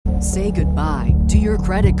Say goodbye to your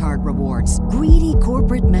credit card rewards. Greedy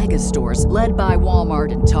corporate mega stores, led by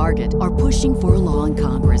Walmart and Target, are pushing for a law in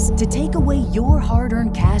Congress to take away your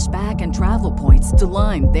hard-earned cash back and travel points to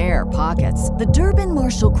line their pockets. The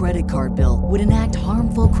Durbin-Marshall credit card bill would enact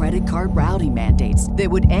harmful credit card routing mandates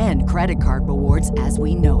that would end credit card rewards as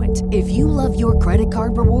we know it. If you love your credit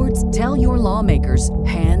card rewards, tell your lawmakers,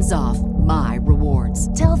 hands off my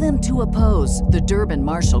rewards. Tell them to oppose the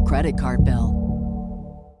Durbin-Marshall credit card bill.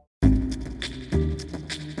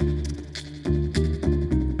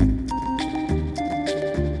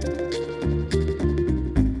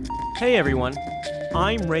 Hey everyone,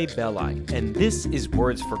 I'm Ray Belli, and this is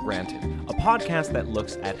Words for Granted, a podcast that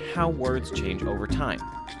looks at how words change over time.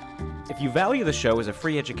 If you value the show as a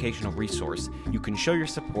free educational resource, you can show your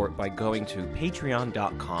support by going to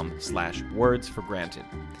patreon.com/wordsforgranted.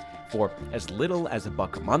 For as little as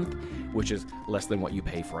 $1 a month, which is less than what you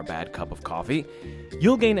pay for a bad cup of coffee,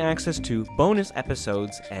 you'll gain access to bonus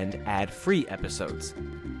episodes and ad-free episodes.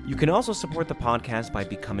 You can also support the podcast by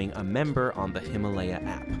becoming a member on the Himalaya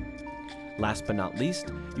app. Last but not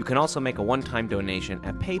least, you can also make a one-time donation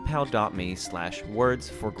at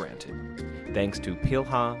paypal.me/wordsforgranted. Thanks to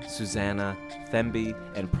Pilha, Susanna, Thembi,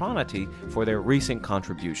 and Pranati for their recent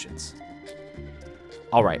contributions.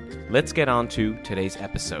 Alright, let's get on to today's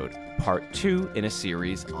episode, part 2 in a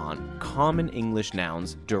series on common English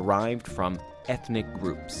nouns derived from ethnic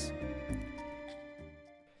groups.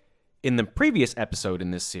 In the previous episode in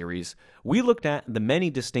this series, we looked at the many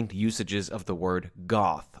distinct usages of the word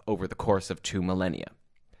Goth over the course of 2 millennia.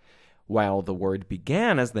 While the word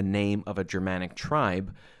began as the name of a Germanic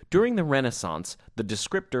tribe, during the Renaissance, the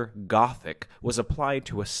descriptor Gothic was applied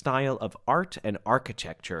to a style of art and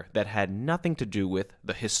architecture that had nothing to do with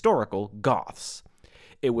the historical Goths.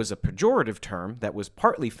 It was a pejorative term that was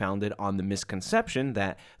partly founded on the misconception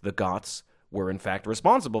that the Goths were in fact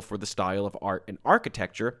responsible for the style of art and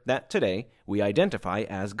architecture that today we identify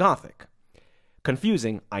as Gothic.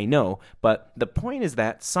 Confusing, I know, but the point is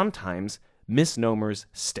that sometimes misnomers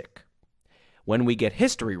stick. When we get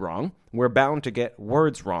history wrong, we're bound to get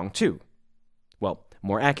words wrong too. Well,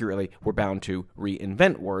 more accurately, we're bound to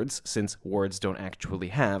reinvent words since words don't actually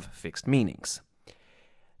have fixed meanings.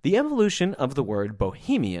 The evolution of the word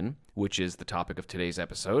Bohemian, which is the topic of today's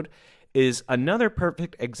episode, is another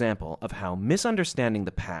perfect example of how misunderstanding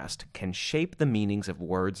the past can shape the meanings of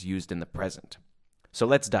words used in the present. So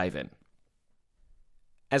let's dive in.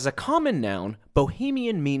 As a common noun,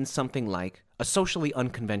 Bohemian means something like a socially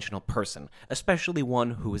unconventional person, especially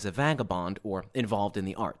one who is a vagabond or involved in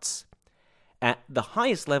the arts. At the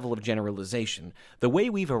highest level of generalization, the way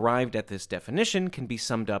we've arrived at this definition can be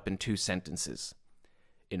summed up in 2 sentences.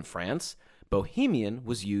 In France, Bohemian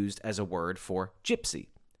was used as a word for gypsy.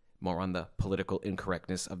 More on the political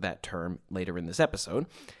incorrectness of that term later in this episode,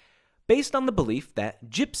 based on the belief that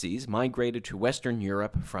gypsies migrated to Western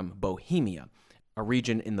Europe from Bohemia, a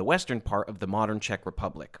region in the western part of the modern Czech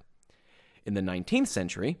Republic. In the 19th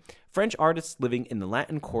century, French artists living in the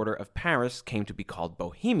Latin Quarter of Paris came to be called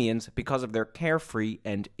Bohemians because of their carefree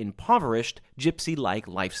and impoverished gypsy-like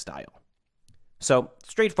lifestyle. So,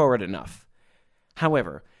 straightforward enough.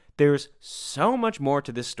 However, there's so much more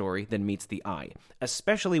to this story than meets the eye,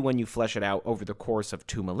 especially when you flesh it out over the course of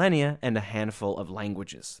 2 millennia and a handful of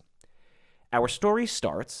languages. Our story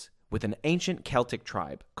starts with an ancient Celtic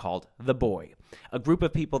tribe called the Boii, a group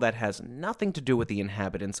of people that has nothing to do with the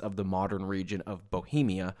inhabitants of the modern region of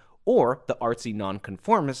Bohemia or the artsy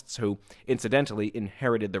nonconformists who, incidentally,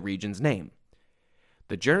 inherited the region's name.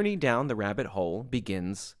 The journey down the rabbit hole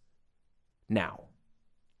begins now.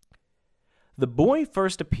 The Boii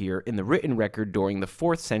first appear in the written record during the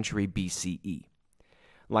 4th century BCE.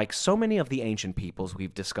 Like so many of the ancient peoples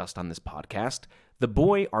we've discussed on this podcast, the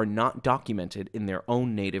Boii are not documented in their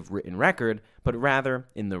own native written record, but rather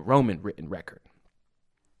in the Roman written record.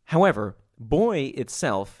 However, Boii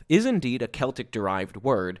itself is indeed a Celtic-derived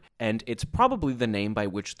word, and it's probably the name by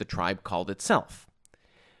which the tribe called itself.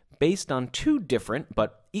 Based on 2 different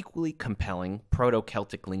but equally compelling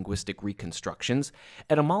Proto-Celtic linguistic reconstructions,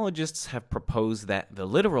 etymologists have proposed that the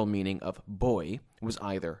literal meaning of Boii was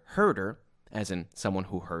either herder, as in someone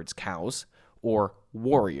who herds cows, or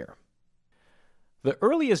warrior. The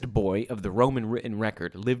earliest Boii of the Roman written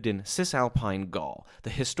record lived in Cisalpine Gaul,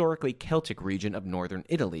 the historically Celtic region of northern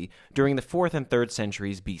Italy, during the 4th and 3rd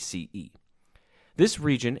centuries BCE. This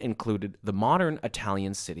region included the modern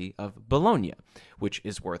Italian city of Bologna, which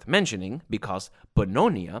is worth mentioning because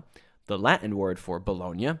Bononia, the Latin word for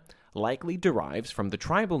Bologna, likely derives from the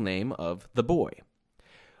tribal name of the Boii.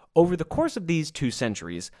 Over the course of these 2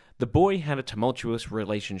 centuries, the Boii had a tumultuous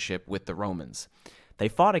relationship with the Romans. They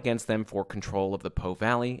fought against them for control of the Po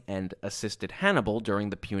Valley and assisted Hannibal during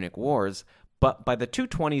the Punic Wars, but by the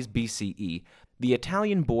 220s BCE, the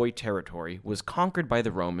Italian Boii territory was conquered by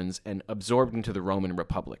the Romans and absorbed into the Roman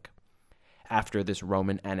Republic. After this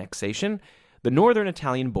Roman annexation, the northern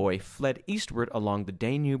Italian Boii fled eastward along the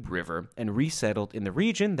Danube River and resettled in the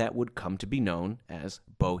region that would come to be known as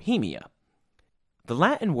Bohemia. The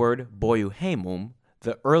Latin word Boiuhemum,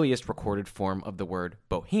 the earliest recorded form of the word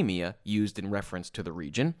Bohemia used in reference to the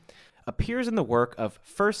region, appears in the work of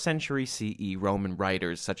 1st century CE Roman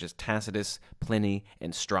writers such as Tacitus, Pliny,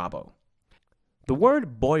 and Strabo. The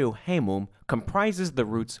word Boiuhemum comprises the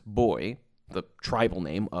roots boi, the tribal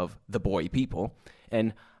name of the Boii people,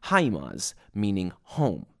 and haimaz, meaning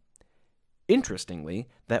home. Interestingly,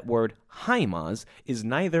 that word haimaz is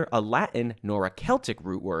neither a Latin nor a Celtic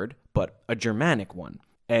root word, but a Germanic one,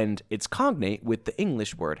 and it's cognate with the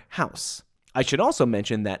English word house. I should also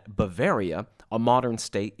mention that Bavaria, a modern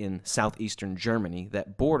state in southeastern Germany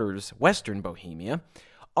that borders western Bohemia,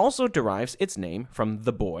 also derives its name from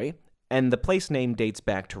the Boii, and the place name dates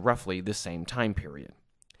back to roughly the same time period.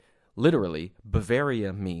 Literally,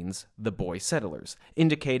 Bavaria means the Boii settlers,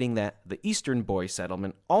 indicating that the eastern Boii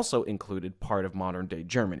settlement also included part of modern-day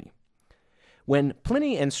Germany. When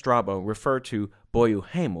Pliny and Strabo refer to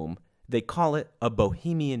Boiuhemum, they call it a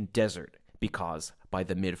Bohemian desert because, by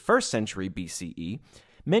the mid-1st century BCE,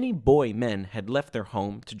 many Boii men had left their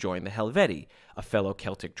home to join the Helvetii, a fellow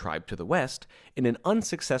Celtic tribe to the west, in an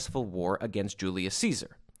unsuccessful war against Julius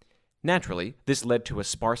Caesar. Naturally, this led to a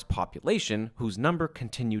sparse population whose number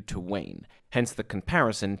continued to wane, hence the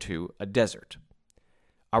comparison to a desert.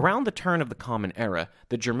 Around the turn of the Common Era,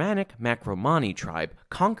 the Germanic Macromani tribe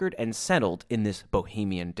conquered and settled in this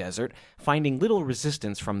Bohemian desert, finding little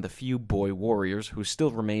resistance from the few Boii warriors who still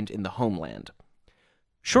remained in the homeland.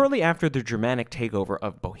 Shortly after the Germanic takeover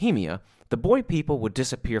of Bohemia, the Boii people would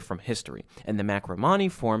disappear from history, and the Macromani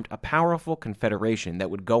formed a powerful confederation that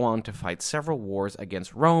would go on to fight several wars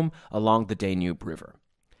against Rome along the Danube River.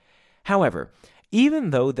 However, even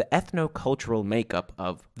though the ethno-cultural makeup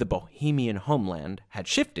of the Bohemian homeland had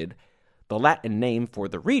shifted, the Latin name for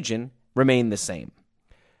the region remained the same.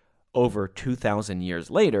 Over 2,000 years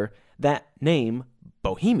later, that name,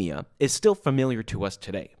 Bohemia, is still familiar to us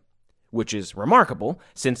today, which is remarkable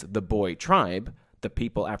since the Boii tribe, the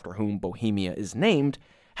people after whom Bohemia is named,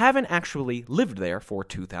 haven't actually lived there for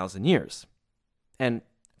 2,000 years. And,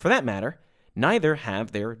 for that matter, neither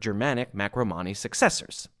have their Germanic Macromani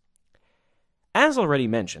successors. As already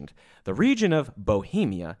mentioned, the region of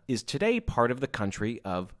Bohemia is today part of the country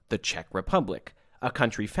of the Czech Republic, a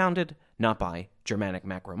country founded not by Germanic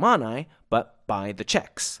Macromani, but by the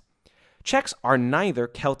Czechs. Czechs are neither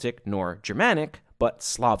Celtic nor Germanic, but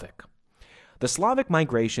Slavic. The Slavic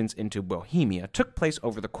migrations into Bohemia took place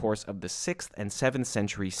over the course of the 6th and 7th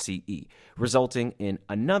century CE, resulting in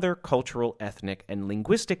another cultural, ethnic, and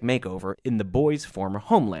linguistic makeover in the Boii's former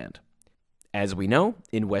homeland. As we know,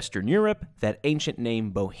 in Western Europe, that ancient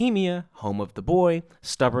name Bohemia, home of the Boii,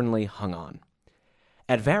 stubbornly hung on.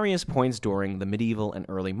 At various points during the medieval and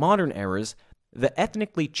early modern eras, the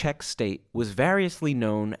ethnically Czech state was variously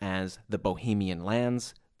known as the Bohemian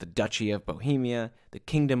lands, the Duchy of Bohemia, the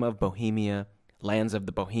Kingdom of Bohemia, lands of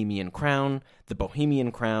the Bohemian Crown,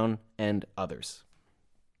 and others.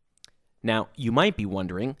 Now, you might be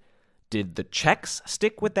wondering, did the Czechs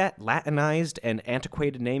stick with that Latinized and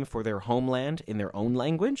antiquated name for their homeland in their own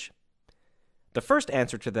language? The first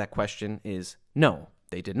answer to that question is no,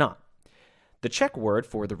 they did not. The Czech word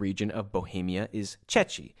for the region of Bohemia is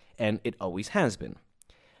Češi, and it always has been.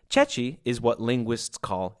 Češi is what linguists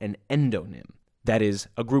call an endonym, that is,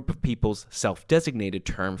 a group of people's self-designated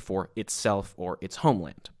term for itself or its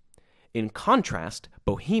homeland. In contrast,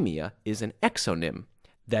 Bohemia is an exonym,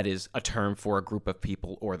 that is, a term for a group of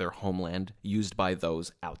people or their homeland used by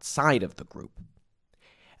those outside of the group.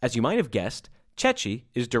 As you might have guessed, Češi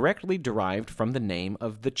is directly derived from the name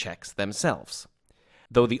of the Czechs themselves.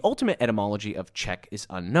 Though the ultimate etymology of Czech is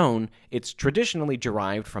unknown, it's traditionally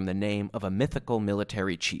derived from the name of a mythical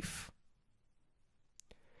military chief.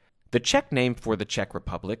 The Czech name for the Czech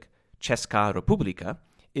Republic, Česká republika,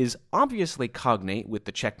 is obviously cognate with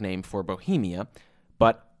the Czech name for Bohemia,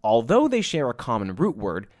 but although they share a common root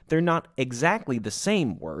word, they're not exactly the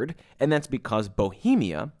same word, and that's because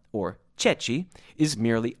Bohemia, or Češi, is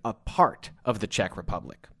merely a part of the Czech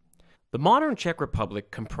Republic. The modern Czech Republic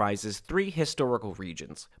comprises 3 historical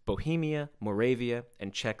regions, Bohemia, Moravia,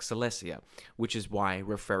 and Czech Silesia, which is why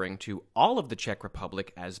referring to all of the Czech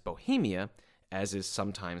Republic as Bohemia, as is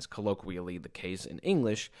sometimes colloquially the case in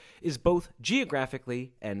English, is both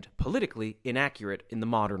geographically and politically inaccurate in the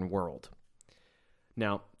modern world.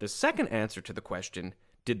 Now, the second answer to the question,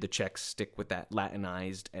 did the Czechs stick with that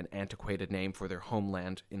Latinized and antiquated name for their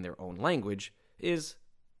homeland in their own language, is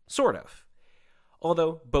sort of.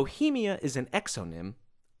 Although Bohemia is an exonym,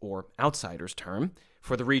 or outsider's term,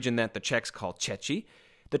 for the region that the Czechs call Češi,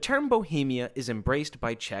 the term Bohemia is embraced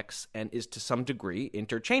by Czechs and is to some degree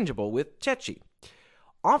interchangeable with Češi.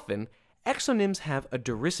 Often, exonyms have a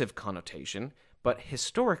derisive connotation, but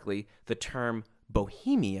historically, the term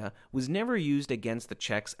Bohemia was never used against the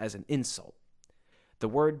Czechs as an insult. The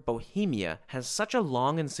word Bohemia has such a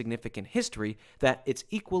long and significant history that it's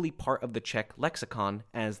equally part of the Czech lexicon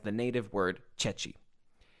as the native word Češi.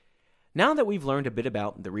 Now that we've learned a bit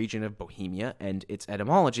about the region of Bohemia and its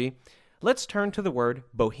etymology, let's turn to the word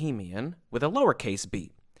Bohemian with a lowercase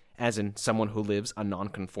b, as in someone who lives a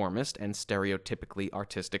nonconformist and stereotypically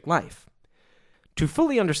artistic life. To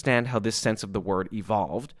fully understand how this sense of the word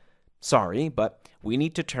evolved, sorry, but we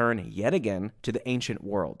need to turn yet again to the ancient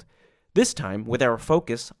world, this time with our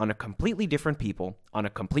focus on a completely different people on a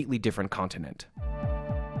completely different continent.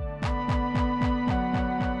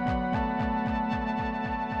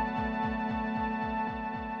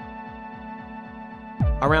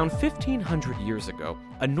 Around 1,500 years ago,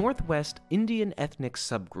 a northwest Indian ethnic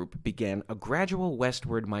subgroup began a gradual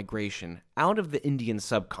westward migration out of the Indian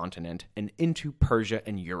subcontinent and into Persia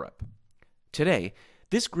and Europe. Today,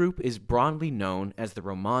 this group is broadly known as the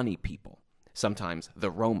Romani people, sometimes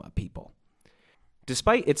the Roma people.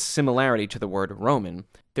 Despite its similarity to the word Roman,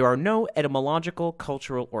 there are no etymological,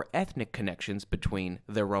 cultural, or ethnic connections between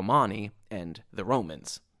the Romani and the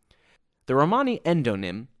Romans. The Romani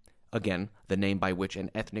endonym, again, the name by which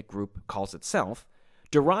an ethnic group calls itself,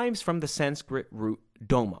 derives from the Sanskrit root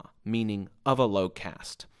doma, meaning of a low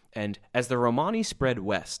caste, and as the Romani spread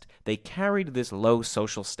west, they carried this low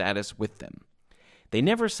social status with them. They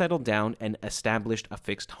never settled down and established a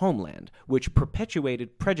fixed homeland, which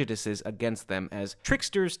perpetuated prejudices against them as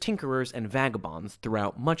tricksters, tinkerers, and vagabonds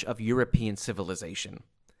throughout much of European civilization.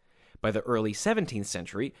 By the early 17th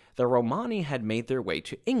century, the Romani had made their way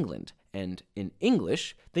to England, and in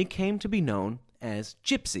English, they came to be known as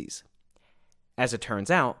gypsies. As it turns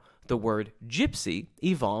out, the word gypsy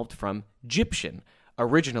evolved from Gyptian,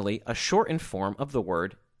 originally a shortened form of the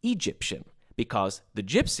word Egyptian, because the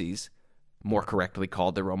gypsies, more correctly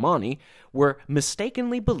called the Romani, were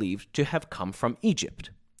mistakenly believed to have come from Egypt.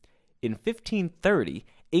 In 1530,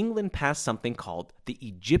 England passed something called the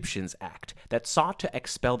Egyptians Act that sought to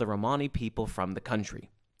expel the Romani people from the country.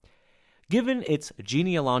 Given its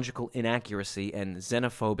genealogical inaccuracy and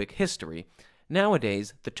xenophobic history,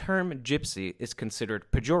 nowadays the term gypsy is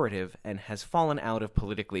considered pejorative and has fallen out of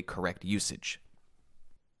politically correct usage.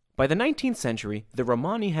 By the 19th century, the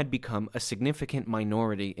Romani had become a significant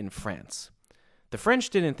minority in France. The French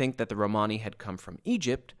didn't think that the Romani had come from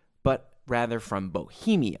Egypt, but rather from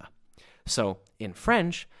Bohemia. So, in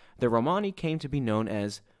French, the Romani came to be known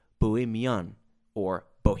as Bohémiens, or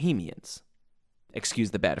Bohemians.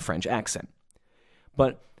 Excuse the bad French accent.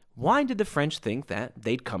 But why did the French think that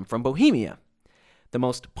they'd come from Bohemia? The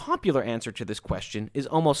most popular answer to this question is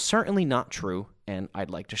almost certainly not true, and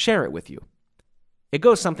I'd like to share it with you. It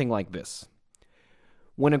goes something like this.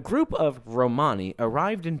 When a group of Romani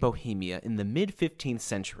arrived in Bohemia in the mid-15th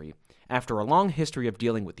century, after a long history of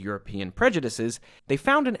dealing with European prejudices, they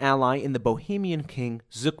found an ally in the Bohemian king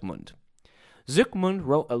Zygmunt. Zygmunt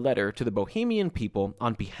wrote a letter to the Bohemian people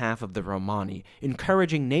on behalf of the Romani,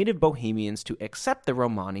 encouraging native Bohemians to accept the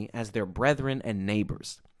Romani as their brethren and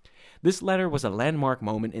neighbors. This letter was a landmark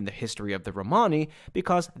moment in the history of the Romani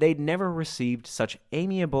because they'd never received such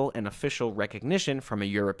amiable and official recognition from a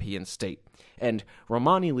European state, and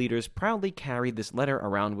Romani leaders proudly carried this letter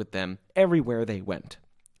around with them everywhere they went.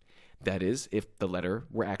 That is, if the letter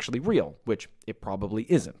were actually real, which it probably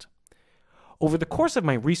isn't. Over the course of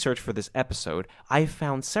my research for this episode, I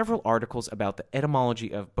found several articles about the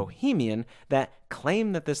etymology of Bohemian that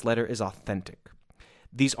claim that this letter is authentic.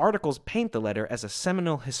 These articles paint the letter as a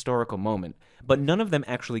seminal historical moment, but none of them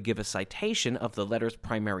actually give a citation of the letter's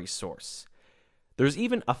primary source. There's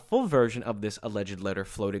even a full version of this alleged letter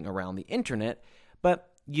floating around the internet, but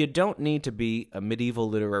you don't need to be a medieval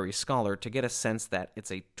literary scholar to get a sense that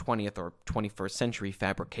it's a 20th or 21st century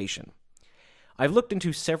fabrication. I've looked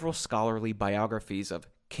into several scholarly biographies of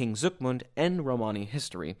King Zygmunt and Romani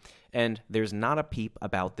history, and there's not a peep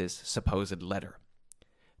about this supposed letter.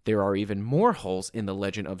 There are even more holes in the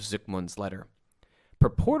legend of Zygmunt's letter.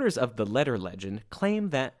 Purporters of the letter legend claim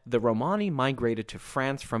that the Romani migrated to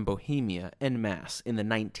France from Bohemia en masse in the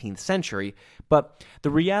 19th century, but the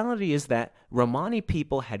reality is that Romani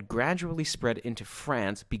people had gradually spread into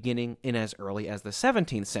France beginning in as early as the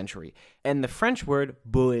 17th century, and the French word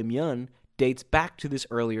bohémien dates back to this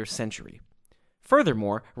earlier century.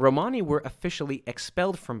 Furthermore, Romani were officially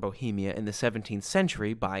expelled from Bohemia in the 17th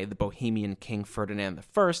century by the Bohemian King Ferdinand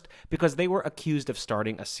I because they were accused of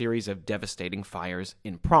starting a series of devastating fires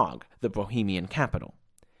in Prague, the Bohemian capital.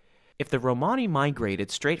 If the Romani migrated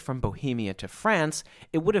straight from Bohemia to France,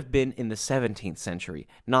 it would have been in the 17th century,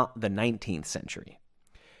 not the 19th century.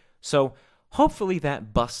 So, hopefully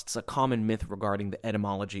that busts a common myth regarding the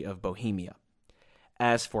etymology of Bohemia.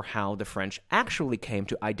 As for how the French actually came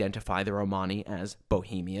to identify the Romani as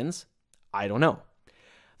Bohemians, I don't know.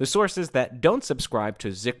 The sources that don't subscribe to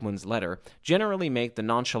Zygmunt's letter generally make the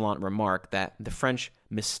nonchalant remark that the French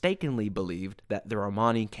mistakenly believed that the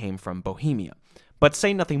Romani came from Bohemia, but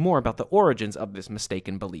say nothing more about the origins of this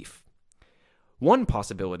mistaken belief. One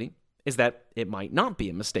possibility is that it might not be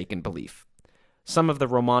a mistaken belief. Some of the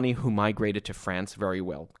Romani who migrated to France very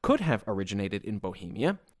well could have originated in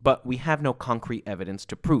Bohemia, but we have no concrete evidence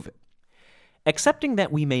to prove it. Accepting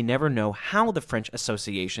that we may never know how the French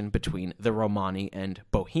association between the Romani and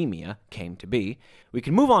Bohemia came to be, we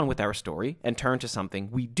can move on with our story and turn to something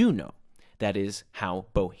we do know. That is, how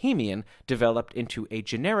Bohemian developed into a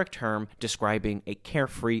generic term describing a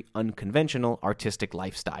carefree, unconventional artistic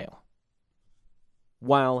lifestyle.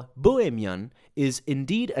 While Bohemian is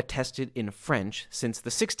indeed attested in French since the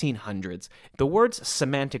 1600s, the word's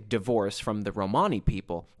semantic divorce from the Romani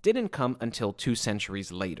people didn't come until 2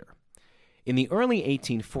 centuries later. In the early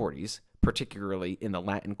 1840s, particularly in the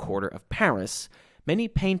Latin Quarter of Paris, many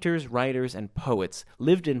painters, writers, and poets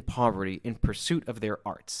lived in poverty in pursuit of their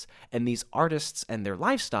arts, and these artists and their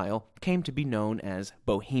lifestyle came to be known as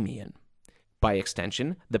Bohemian. By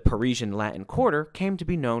extension, the Parisian Latin Quarter came to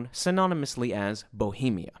be known synonymously as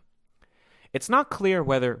Bohemia. It's not clear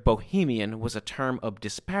whether Bohemian was a term of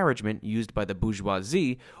disparagement used by the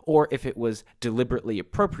bourgeoisie, or if it was deliberately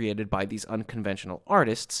appropriated by these unconventional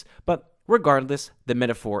artists, but regardless, the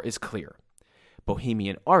metaphor is clear.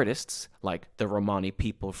 Bohemian artists, like the Romani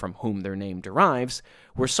people from whom their name derives,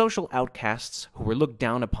 were social outcasts who were looked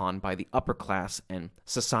down upon by the upper class and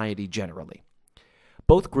society generally.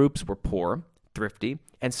 Both groups were poor, thrifty,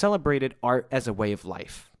 and celebrated art as a way of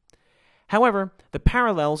life. However, the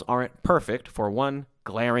parallels aren't perfect for one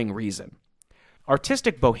glaring reason.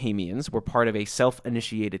 Artistic Bohemians were part of a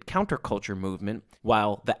self-initiated counterculture movement,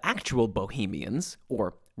 while the actual Bohemians,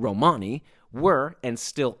 or Romani, were and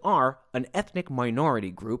still are an ethnic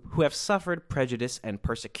minority group who have suffered prejudice and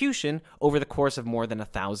persecution over the course of more than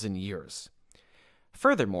 1,000 years.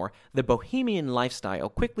 Furthermore, the Bohemian lifestyle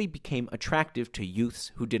quickly became attractive to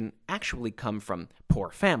youths who didn't actually come from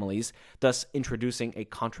poor families, thus introducing a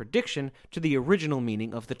contradiction to the original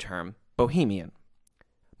meaning of the term Bohemian.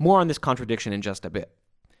 More on this contradiction in just a bit.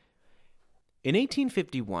 In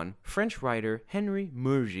 1851, French writer Henri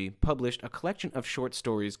Murgy published a collection of short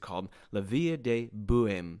stories called La Vie de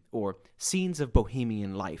Bohème, or Scenes of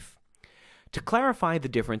Bohemian Life. To clarify the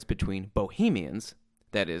difference between Bohemians,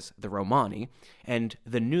 that is, the Romani, and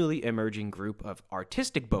the newly emerging group of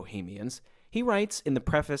artistic Bohemians, he writes in the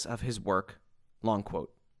preface of his work, long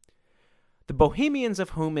quote, "The Bohemians of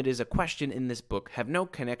whom it is a question in this book have no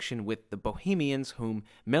connection with the Bohemians whom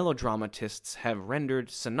melodramatists have rendered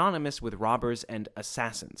synonymous with robbers and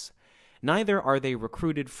assassins. Neither are they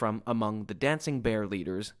recruited from among the dancing bear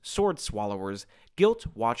leaders, sword swallowers, gilt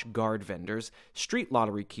watch guard vendors, street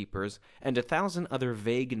lottery keepers, and 1,000 other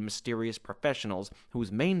vague and mysterious professionals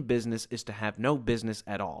whose main business is to have no business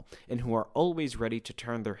at all, and who are always ready to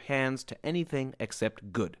turn their hands to anything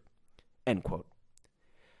except good." End quote.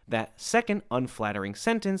 That second unflattering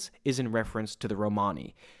sentence is in reference to the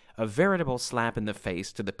Romani, a veritable slap in the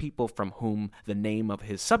face to the people from whom the name of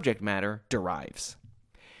his subject matter derives.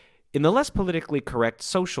 In the less politically correct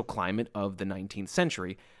social climate of the 19th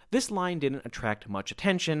century, this line didn't attract much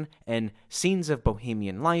attention, and Scenes of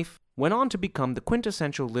Bohemian Life went on to become the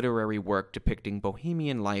quintessential literary work depicting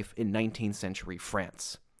Bohemian life in 19th century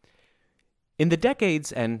France. In the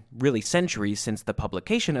decades and really centuries since the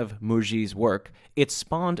publication of Murgy's work, it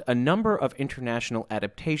spawned a number of international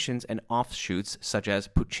adaptations and offshoots, such as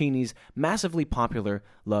Puccini's massively popular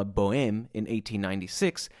La Bohème in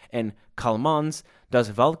 1896 and Kallman's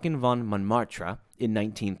Das Walken von Montmartre in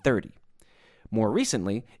 1930. More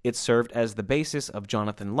recently, it served as the basis of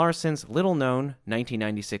Jonathan Larson's little-known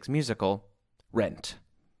 1996 musical, Rent.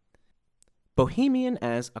 Bohemian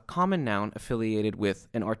as a common noun affiliated with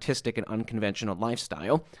an artistic and unconventional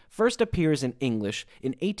lifestyle first appears in English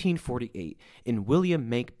in 1848 in William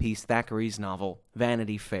Makepeace Thackeray's novel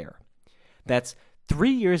Vanity Fair. That's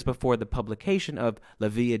 3 years before the publication of La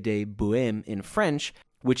Vie de Bohème in French,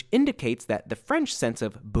 which indicates that the French sense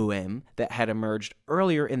of bohème that had emerged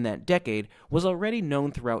earlier in that decade was already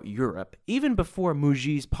known throughout Europe even before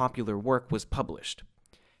Mugis' popular work was published.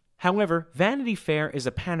 However, Vanity Fair is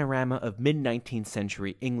a panorama of mid-19th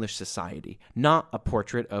century English society, not a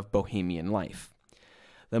portrait of Bohemian life.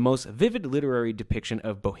 The most vivid literary depiction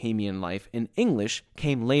of Bohemian life in English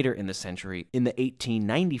came later in the century in the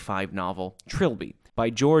 1895 novel Trilby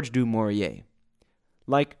by George du Maurier.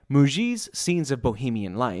 Like Mugis' scenes of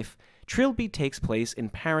Bohemian life, Trilby takes place in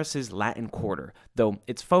Paris's Latin Quarter, though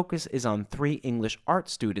its focus is on 3 English art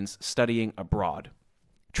students studying abroad.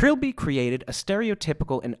 Trilby created a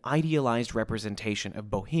stereotypical and idealized representation of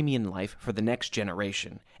Bohemian life for the next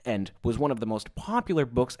generation, and was one of the most popular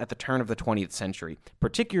books at the turn of the 20th century,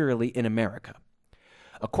 particularly in America.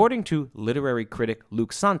 According to literary critic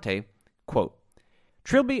Luc Sante, quote,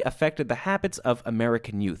 Trilby affected the habits of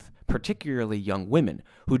American youth, particularly young women,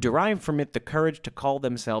 who derived from it the courage to call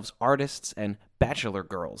themselves artists and bachelor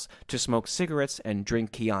girls, to smoke cigarettes and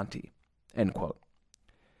drink Chianti, end quote.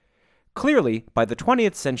 Clearly, by the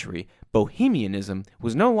 20th century, Bohemianism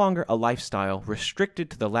was no longer a lifestyle restricted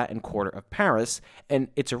to the Latin Quarter of Paris, and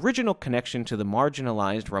its original connection to the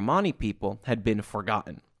marginalized Romani people had been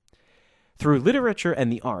forgotten. Through literature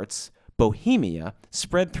and the arts, Bohemia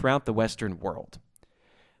spread throughout the Western world.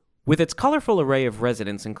 With its colorful array of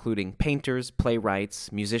residents including painters,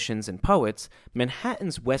 playwrights, musicians, and poets,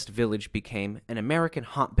 Manhattan's West Village became an American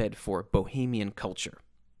hotbed for Bohemian culture.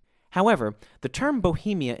 However, the term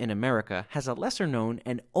Bohemia in America has a lesser-known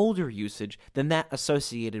and older usage than that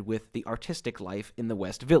associated with the artistic life in the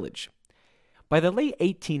West Village. By the late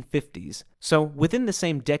 1850s, so within the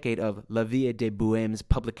same decade of La Vie de Bohème's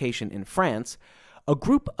publication in France, a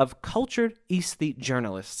group of cultured aesthete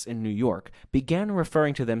journalists in New York began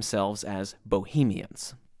referring to themselves as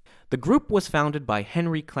Bohemians. The group was founded by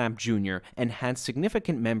Henry Clapp Jr. and had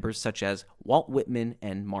significant members such as Walt Whitman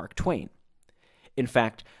and Mark Twain. In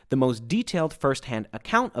fact, the most detailed first-hand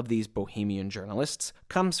account of these Bohemian journalists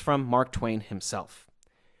comes from Mark Twain himself.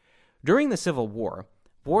 During the Civil War,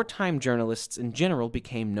 wartime journalists in general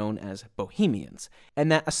became known as Bohemians,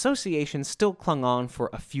 and that association still clung on for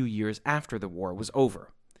a few years after the war was over.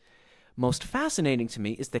 Most fascinating to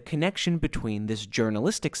me is the connection between this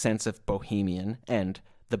journalistic sense of Bohemian and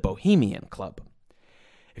the Bohemian Club.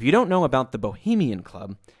 If you don't know about the Bohemian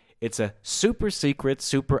Club, it's a super secret,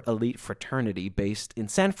 super elite fraternity based in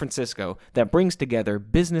San Francisco that brings together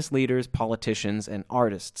business leaders, politicians, and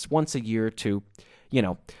artists once a year to,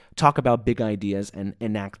 talk about big ideas and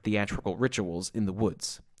enact theatrical rituals in the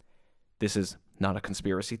woods. This is not a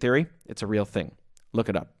conspiracy theory, it's a real thing. Look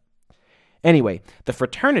it up. Anyway, the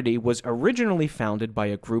fraternity was originally founded by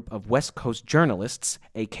a group of West Coast journalists,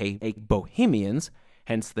 aka Bohemians,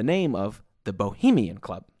 hence the name of the Bohemian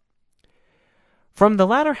Club. From the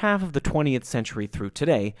latter half of the 20th century through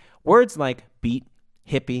today, words like beat,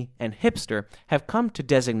 hippie, and hipster have come to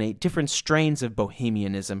designate different strains of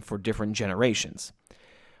bohemianism for different generations.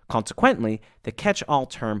 Consequently, the catch-all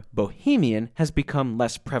term bohemian has become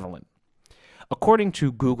less prevalent. According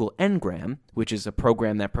to Google Ngram, which is a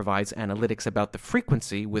program that provides analytics about the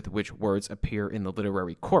frequency with which words appear in the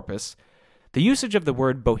literary corpus, the usage of the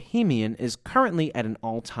word bohemian is currently at an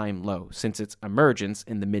all-time low since its emergence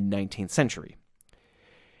in the mid-19th century.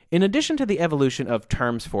 In addition to the evolution of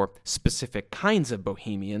terms for specific kinds of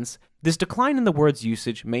bohemians, this decline in the word's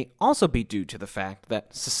usage may also be due to the fact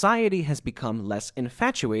that society has become less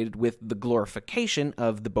infatuated with the glorification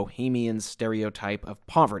of the bohemian's stereotype of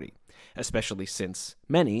poverty, especially since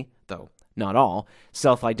many, though not all,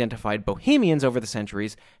 self-identified bohemians over the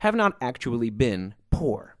centuries have not actually been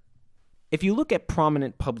poor. If you look at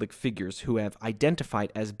prominent public figures who have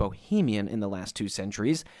identified as bohemian in the last 2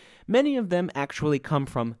 centuries, many of them actually come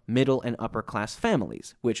from middle and upper class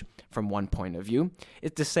families, which, from one point of view,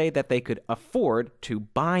 is to say that they could afford to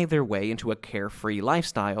buy their way into a carefree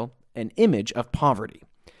lifestyle, an image of poverty.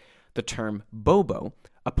 The term bobo,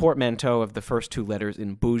 a portmanteau of the first 2 letters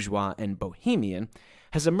in bourgeois and bohemian,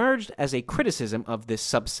 has emerged as a criticism of this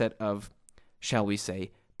subset of, shall we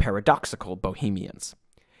say, paradoxical bohemians.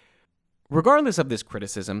 Regardless of this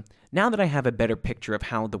criticism, now that I have a better picture of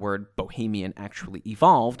how the word bohemian actually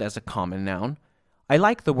evolved as a common noun, I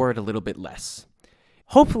like the word a little bit less.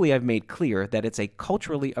 Hopefully I've made clear that it's a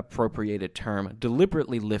culturally appropriated term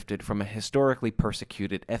deliberately lifted from a historically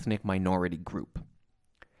persecuted ethnic minority group.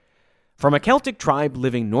 From a Celtic tribe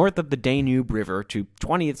living north of the Danube River to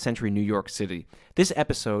 20th century New York City, this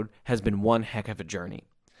episode has been one heck of a journey.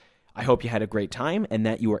 I hope you had a great time and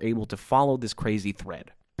that you were able to follow this crazy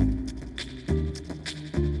thread.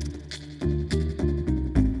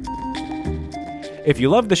 If you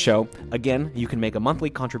love the show, again, you can make a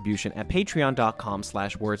monthly contribution at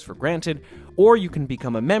patreon.com/wordsforgranted, or you can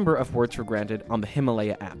become a member of Words for Granted on the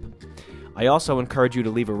Himalaya app. I also encourage you to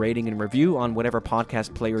leave a rating and review on whatever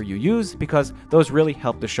podcast player you use, because those really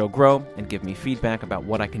help the show grow and give me feedback about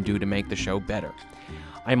what I can do to make the show better.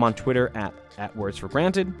 I'm on Twitter at Words for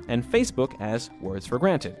Granted and Facebook as Words for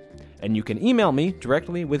Granted. And you can email me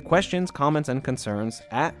directly with questions, comments, and concerns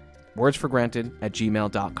at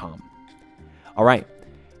wordsforgranted@gmail.com. All right,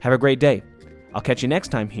 have a great day. I'll catch you next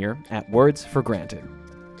time here at Words for Granted.